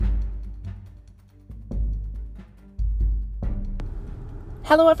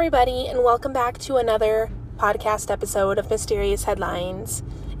Hello, everybody, and welcome back to another podcast episode of Mysterious Headlines.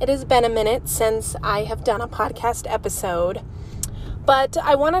 It has been a minute since I have done a podcast episode, but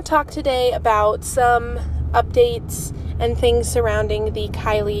I want to talk today about some updates and things surrounding the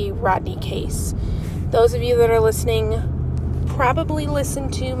Kiely Rodni case. Those of you that are listening probably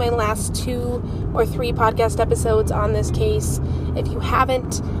listened to my last 2 or 3 podcast episodes on this case. If you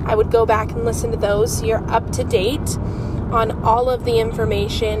haven't, I would go back and listen to those so you're up to date on all of the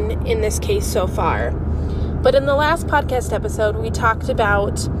information in this case so far. But in the last podcast episode, we talked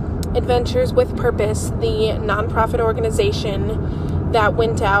about Adventures with Purpose, the nonprofit organization that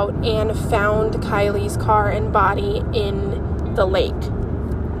went out and found Kiely's car and body in the lake.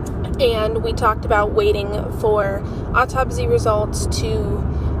 And we talked about waiting for autopsy results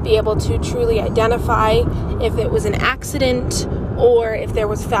to be able to truly identify if it was an accident or if there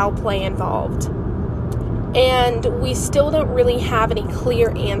was foul play involved. And we still don't really have any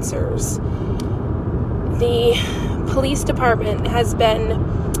clear answers. The police department has been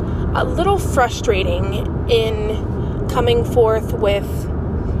a little frustrating in coming forth with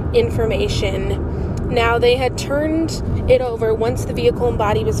information. Now, they had turned it over, once the vehicle and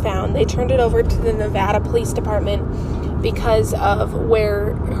body was found, they turned it over to the Nevada Police Department because of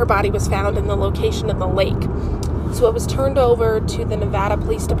where her body was found and the location of the lake. So it was turned over to the Nevada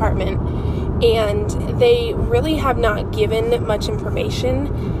Police Department, and they really have not given much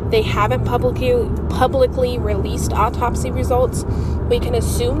information. They haven't publicly released autopsy results. We can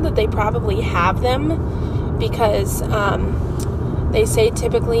assume that they probably have them because they say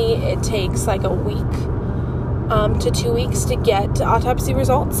typically it takes like a week to 2 weeks to get autopsy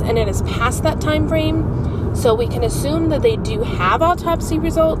results, and it is past that time frame. So we can assume that they do have autopsy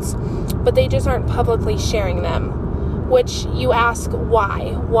results, but they just aren't publicly sharing them. Which you ask,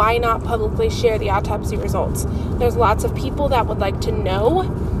 why? Why not publicly share the autopsy results? There's lots of people that would like to know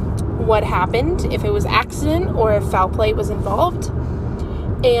what happened, if it was accident or if foul play was involved.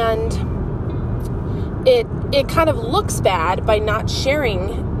 And it kind of looks bad by not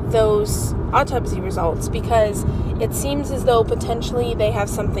sharing those autopsy results because it seems as though potentially they have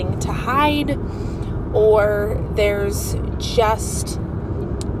something to hide, or there's just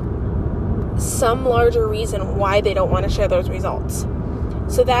some larger reason why they don't want to share those results.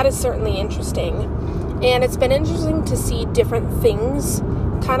 So that is certainly interesting. And it's been interesting to see different things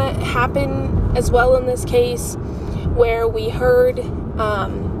kind of happen as well in this case, where we heard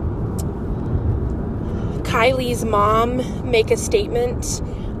Kiely's mom make a statement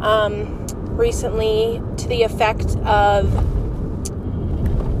recently to the effect of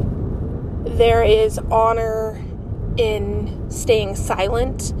there is honor in staying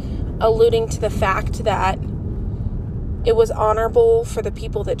silent, alluding to the fact that it was honorable for the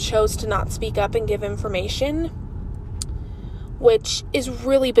people that chose to not speak up and give information, which is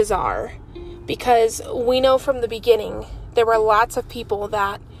really bizarre because we know from the beginning there were lots of people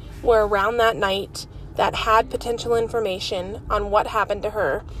that were around that night that had potential information on what happened to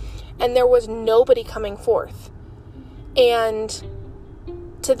her, and there was nobody coming forth. And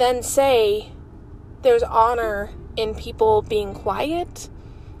to then say there's honor in people being quiet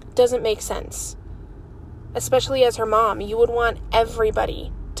doesn't make sense. Especially as her mom, you would want everybody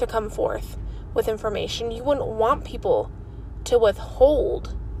to come forth with information. You wouldn't want people to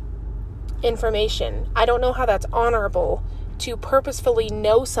withhold information. I don't know how that's honorable to purposefully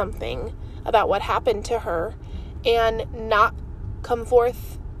know something about what happened to her and not come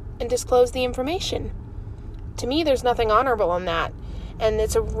forth and disclose the information. To me, there's nothing honorable in that. And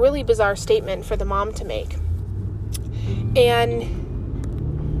it's a really bizarre statement for the mom to make. And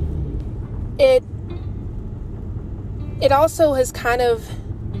it also has kind of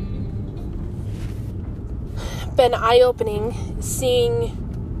been eye-opening seeing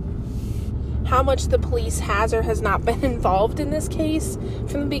how much the police has or has not been involved in this case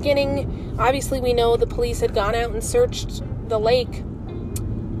from the beginning. Obviously, we know the police had gone out and searched the lake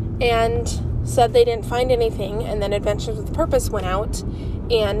and said they didn't find anything, and then Adventures with Purpose went out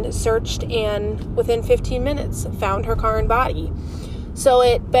and searched and within 15 minutes found her car and body. So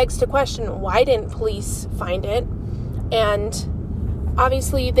it begs to question, why didn't police find it? And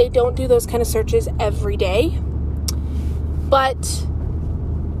obviously they don't do those kind of searches every day, but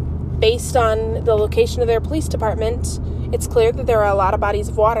based on the location of their police department, it's clear that there are a lot of bodies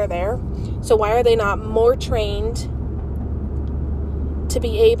of water there. So why are they not more trained to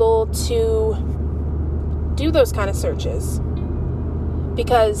be able to do those kind of searches?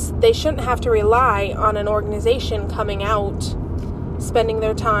 Because they shouldn't have to rely on an organization coming out, spending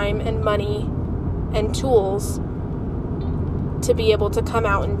their time and money and tools to be able to come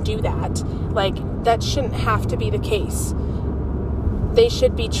out and do that. Like, that shouldn't have to be the case. they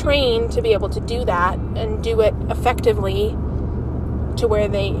should be trained to be able to do that and do it effectively, to where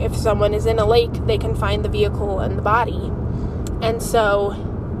if someone is in a lake, they can find the vehicle and the body. And so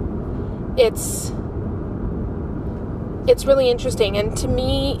it's really interesting. And to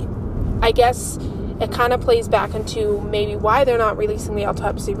me, I guess it kind of plays back into maybe why they're not releasing the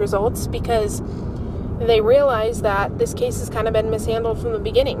autopsy results, because they realize that this case has kind of been mishandled from the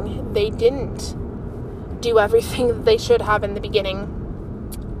beginning. They didn't do everything that they should have in the beginning.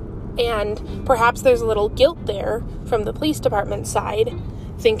 And perhaps there's a little guilt there from the police department side,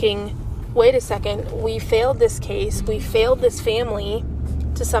 thinking, wait a second, we failed this case, we failed this family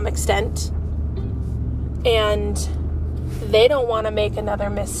to some extent, and they don't want to make another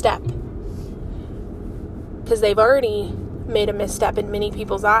misstep, because they've already made a misstep in many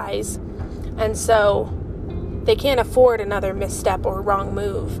people's eyes, and so they can't afford another misstep or wrong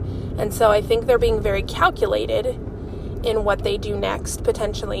move. And so I think they're being very calculated in what they do next,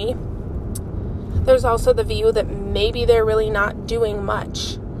 potentially. There's also the view that maybe they're really not doing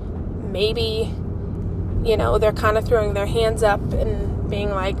much. Maybe, they're kind of throwing their hands up and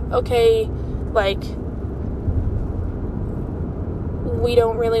being like, okay, we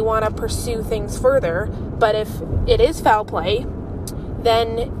don't really want to pursue things further. But if it is foul play,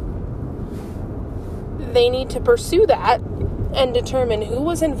 then they need to pursue that and determine who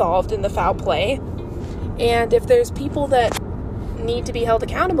was involved in the foul play. And if there's people that need to be held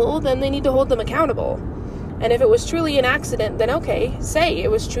accountable, then they need to hold them accountable. And if it was truly an accident, then okay, say it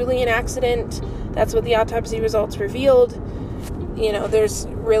was truly an accident. That's what the autopsy results revealed. There's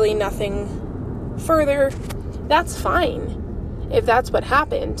really nothing further. That's fine if that's what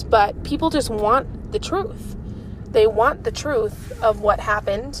happened. But people just want the truth. They want the truth of what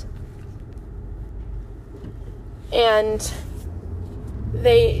happened. And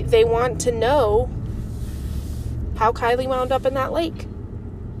they want to know how Kylie wound up in that lake.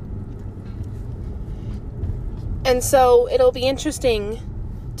 And so it'll be interesting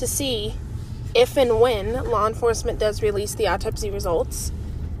to see if and when law enforcement does release the autopsy results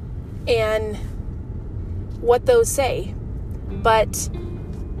and what those say. But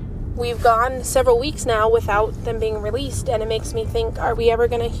we've gone several weeks now without them being released, and it makes me think, are we ever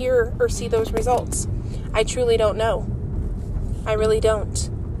going to hear or see those results? I truly don't know. I really don't.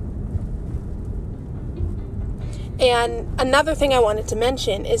 And another thing I wanted to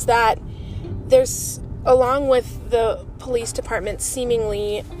mention is that there's, along with the police department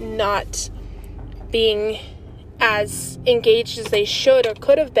seemingly not being as engaged as they should or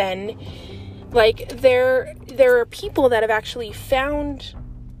could have been, there are people that have actually found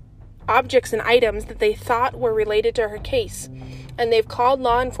objects and items that they thought were related to her case. And they've called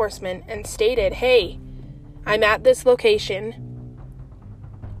law enforcement and stated, hey, I'm at this location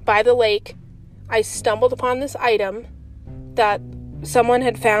by the lake. I stumbled upon this item that someone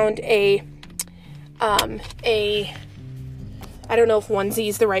had found I don't know if onesie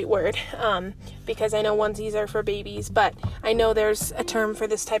is the right word, because I know onesies are for babies, but I know there's a term for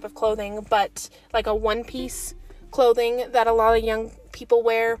this type of clothing, but like a one-piece clothing that a lot of young people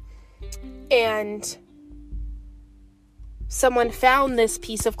wear. And someone found this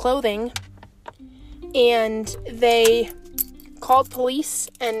piece of clothing, and they called police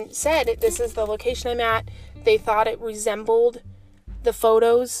and said, this is the location I'm at. They thought it resembled the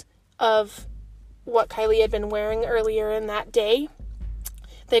photos of what Kylie had been wearing earlier in that day.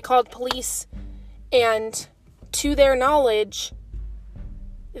 They called police, and to their knowledge,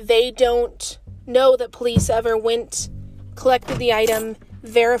 they don't know that police ever went, collected the item,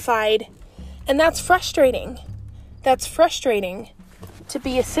 verified, and that's frustrating. That's frustrating to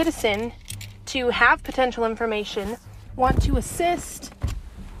be a citizen, to have potential information, want to assist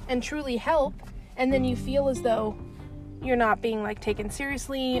and truly help, and then you feel as though you're not being taken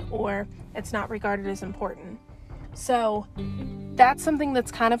seriously, or it's not regarded as important. So that's something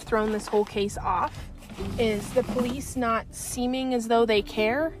that's kind of thrown this whole case off, is the police not seeming as though they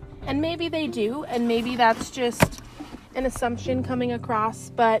care. And maybe they do, and maybe that's just an assumption coming across,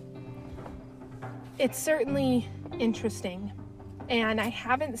 but it's certainly interesting. And I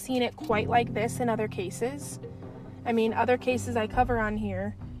haven't seen it quite like this in other cases. I mean, other cases I cover on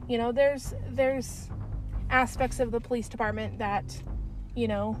here, there's aspects of the police department that,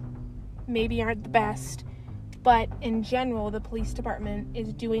 maybe aren't the best, but in general, the police department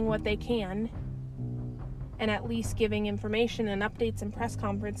is doing what they can and at least giving information and updates and press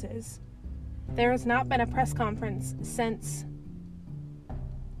conferences. There has not been a press conference since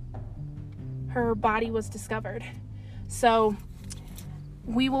her body was discovered. So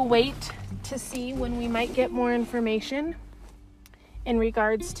we will wait to see when we might get more information in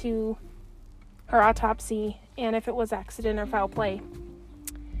regards to her autopsy and if it was accident or foul play.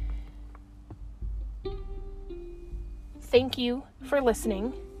 thank you for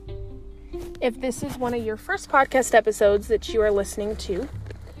listening. If this is one of your first podcast episodes that you are listening to,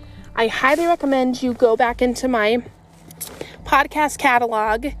 I highly recommend you go back into my podcast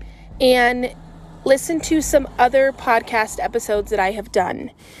catalog and listen to some other podcast episodes that I have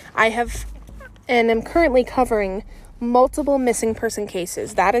done. I have and am currently covering multiple missing person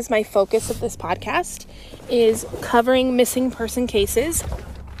cases. That is my focus of this podcast, is covering missing person cases.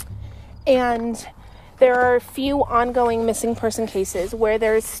 And there are a few ongoing missing person cases where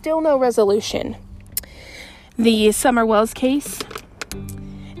there is still no resolution. The Summer Wells case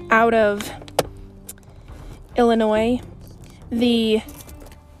out of Illinois, the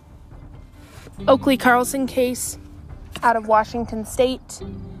Oakley Carlson case out of Washington State,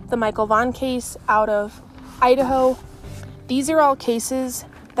 the Michael Vaughn case out of Idaho. These are all cases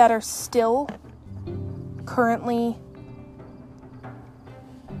that are still currently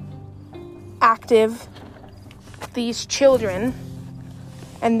active. These children,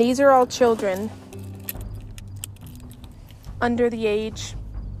 and these are all children under the age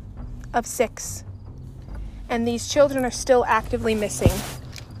of 6, and these children are still actively missing,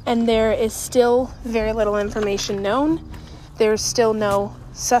 and there is still very little information known. There's still no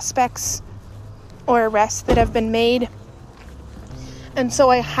suspects or arrests that have been made. And so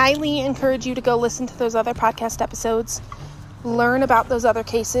I highly encourage you to go listen to those other podcast episodes, learn about those other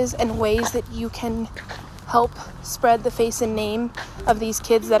cases and ways that you can help spread the face and name of these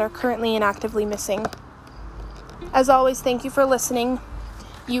kids that are currently and actively missing. As always, thank you for listening.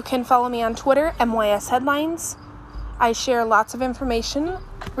 You can follow me on Twitter, MYS Headlines. I share lots of information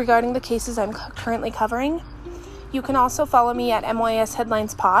regarding the cases I'm currently covering. You can also follow me at MYS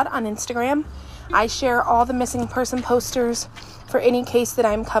Headlines Pod on Instagram. I share all the missing person posters for any case that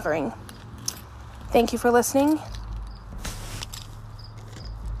I'm covering. Thank you for listening.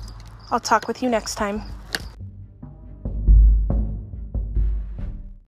 I'll talk with you next time.